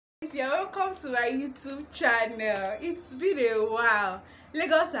You're welcome to my YouTube channel. It's been a while.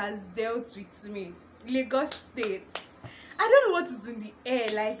 Lagos has dealt with me. Lagos State. I don't know what is in the air.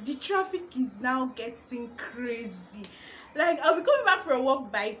 Like, the traffic is now getting crazy. Like, I'll be coming back for a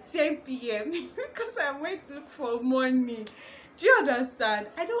walk by 10 p.m. because I'm going to look for money. Do you understand?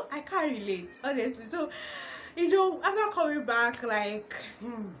 I can't relate, honestly. So, after coming back, like,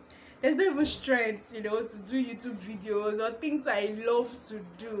 there's no even strength, to do YouTube videos or things I love to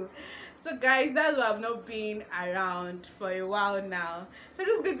do. So guys, that's why I've not been around for a while now. So I'm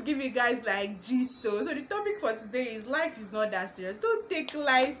just going to give you guys like gist though. So the topic for today is life is not that serious. Don't take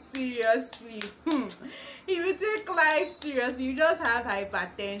life seriously. If you take life seriously, you just have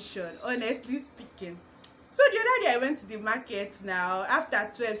hypertension, honestly speaking. So the other day I went to the market now. After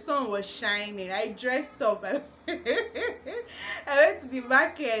 12, sun was shining. I dressed up. I went to the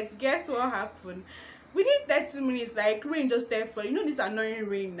market. Guess what happened? Within 30 minutes, like rain just started falling. This annoying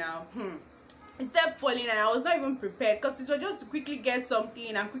rain now. It started falling and I was not even prepared because it was just to quickly get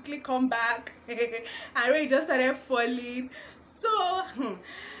something and quickly come back. And rain just started falling. So I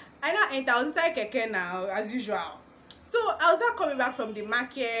now enter. I was inside keke now as usual. So I was not coming back from the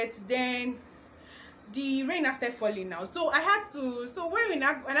market. Then the rain has started falling now, so I had to. So when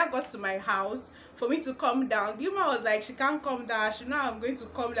I got to my house for me to come down, the woman was like, she can't come down, she know I'm going to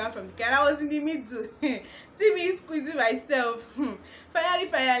come down from the car. I was in the middle. See me squeezing myself. Finally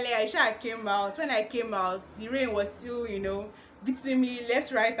I came out. When I came out, the rain was still beating me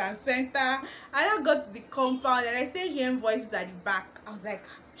left, right and center. And I got to the compound and I started hearing voices at the back. I was like,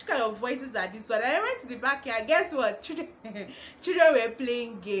 which kind of voices are this one? And I went to the backyard. Guess what? Children were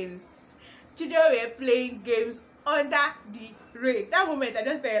playing games. Children were playing games under the rain. That moment I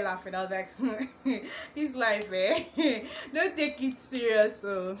just started laughing. I was like, this life, don't take it serious.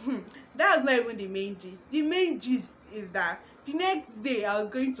 So that's not even the main gist. The main gist is that the next day I was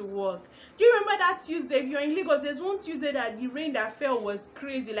going to work. Do you remember that Tuesday? If you're in Lagos, there's one Tuesday that the rain that fell was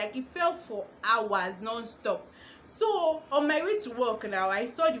crazy. Like, it fell for hours non-stop. So on my way to work now, I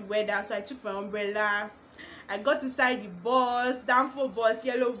saw the weather, so I took my umbrella. I got inside the bus, downfall bus,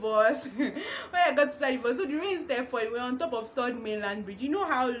 yellow bus. When I got inside the bus, so the rain is there for it. We're on top of Third Mainland Bridge. You know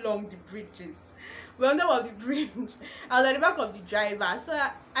how long the bridge is. We're on top of the bridge. I was at the back of the driver, so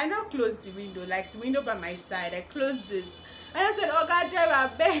I now closed the window, like the window by my side. I closed it. And I said, "Oh God, driver,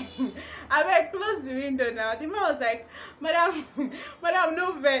 I beg, close the window now." The man was like, madam,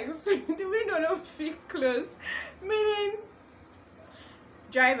 no vex. The window no fit close. Meaning,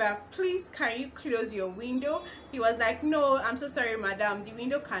 driver, please can you close your window? He was like, no, I'm so sorry madam, the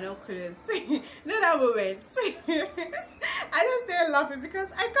window cannot close. No, that moment I just started laughing because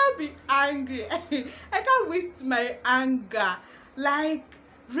I can't be angry. I can't waste my anger. Like,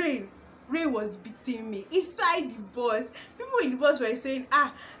 rain was beating me inside the bus. People in the bus were saying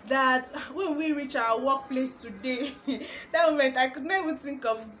that when we reach our workplace today, that moment I could not even think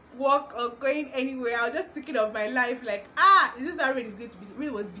of work or going anywhere. I was just thinking of my life, like, is this how rain is going to be?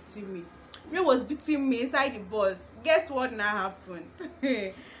 Rain was beating me. Rain was beating me inside the bus. Guess what now happened?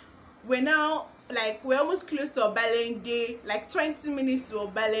 We're almost close to Obalende, like 20 minutes to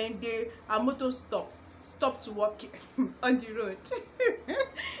Obalende. Our motor stopped working on the road.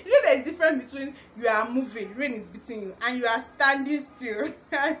 There's a difference between you are moving, rain is beating you, and you are standing still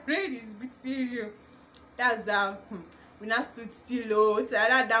and rain is beating you. That's we now stood still.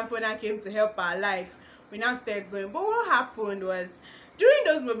 That damn phone came to help our life. We now started going. But what happened was, during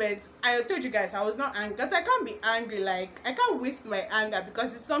those moments, I told you guys I was not angry, because I can't be angry. Like, I can't waste my anger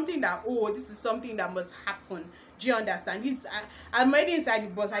because it's something that, this is something that must happen. Do you understand? I'm already inside the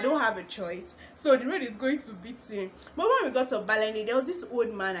bus. I don't have a choice. So the road is going to beat me. But when we got to Balani, there was this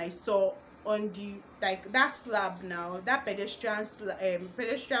old man I saw on the, like, that slab now, that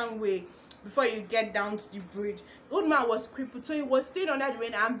pedestrian way before you get down to the bridge. The old man was crippled, so he was staying under the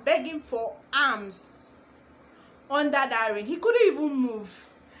rain and begging for arms under that rain. He couldn't even move.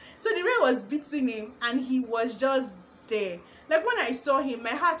 So the rain was beating him and he was just there. Like, when I saw him,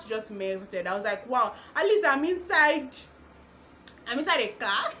 my heart just melted. I was like, wow, at least I'm inside a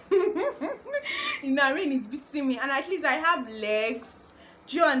car. Rain is beating me, and at least I have legs.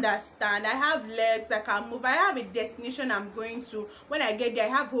 Do you understand? I have legs, I can move. I have a destination I'm going to. When I get there, I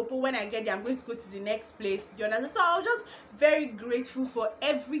have hope. When I get there, I'm going to go to the next place. Do you understand? So I was just very grateful for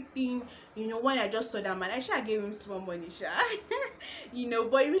everything. When I just saw that man, I should have gave him small money,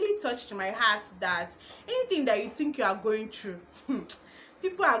 but it really touched my heart that anything that you think you are going through,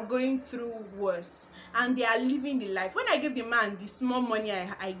 people are going through worse. and they are living the life. When I gave the man the small money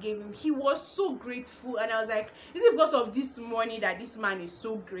I gave him, he was so grateful, and I was like, is it because of this money that this man is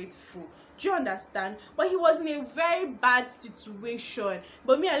so grateful? Do you understand? But he was in a very bad situation.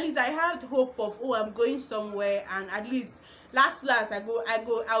 But me, at least I had hope of, oh, I'm going somewhere, and at least last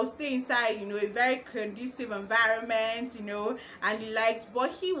I'll stay inside, you know, a very conducive environment, you know, and the likes.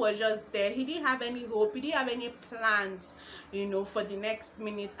 But he was just there. He didn't have any hope, he didn't have any plans, you know, for the next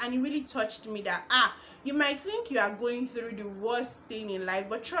minute. And it really touched me that you might think you are going through the worst thing in life,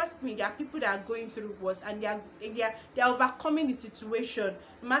 but trust me, there are people that are going through worse, and they're overcoming the situation,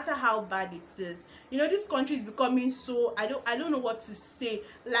 no matter how bad it is. You know, this country is becoming so, I don't know what to say.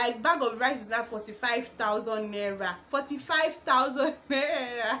 Like, bag of rice is now 45,000 naira. 45,000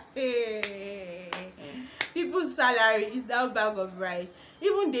 naira. Hey. People's salary is now bag of rice.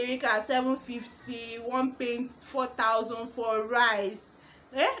 Even Derika 750, one paint 4,000 for rice.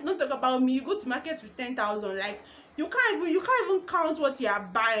 Don't talk about me. You go to market with 10,000. Like, you can't even count what you are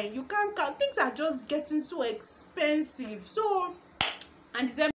buying. You can't count. Things are just getting so expensive. So, and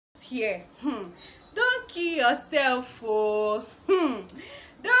December is here. Don't kill yourself, oh.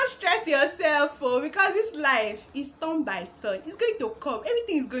 Don't stress yourself, oh, because this life is turn by turn. It's going to come.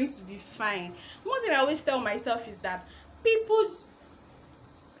 Everything is going to be fine. One thing I always tell myself is that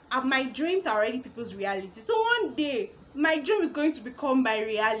my dreams are already people's reality. So one day my dream is going to become my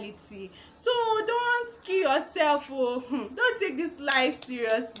reality. So don't kill yourself, oh. Don't take this life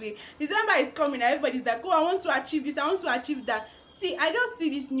seriously. December is coming, everybody's like, oh, I want to achieve this, I want to achieve that. See, I just see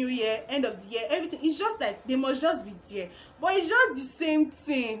this new year, end of the year, everything, it's just like they must just be there, but it's just the same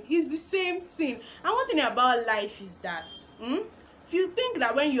thing. It's the same thing. And one thing about life is that if you think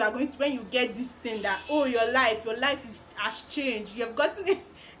that when you get this thing, that, oh, your life has changed, you have gotten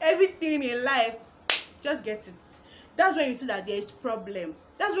everything in life, just get it. That's when you see that there is problem.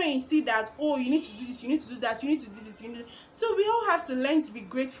 That's when you see that, oh, you need to do this, you need to do that, you need to do this, So we all have to learn to be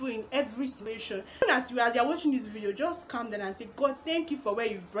grateful in every situation. As you're watching this video, just calm down and say, God, thank you for where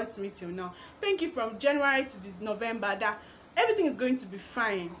you've brought me till now. Thank you from January to this November, that everything is going to be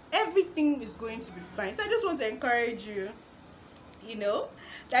fine. Everything is going to be fine. So I just want to encourage you, you know,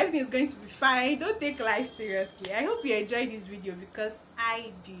 that everything is going to be fine. Don't take life seriously. I hope you enjoyed this video, because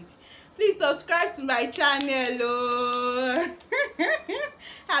I did. Please subscribe to my channel. Oh.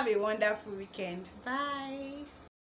 Have a wonderful weekend. Bye.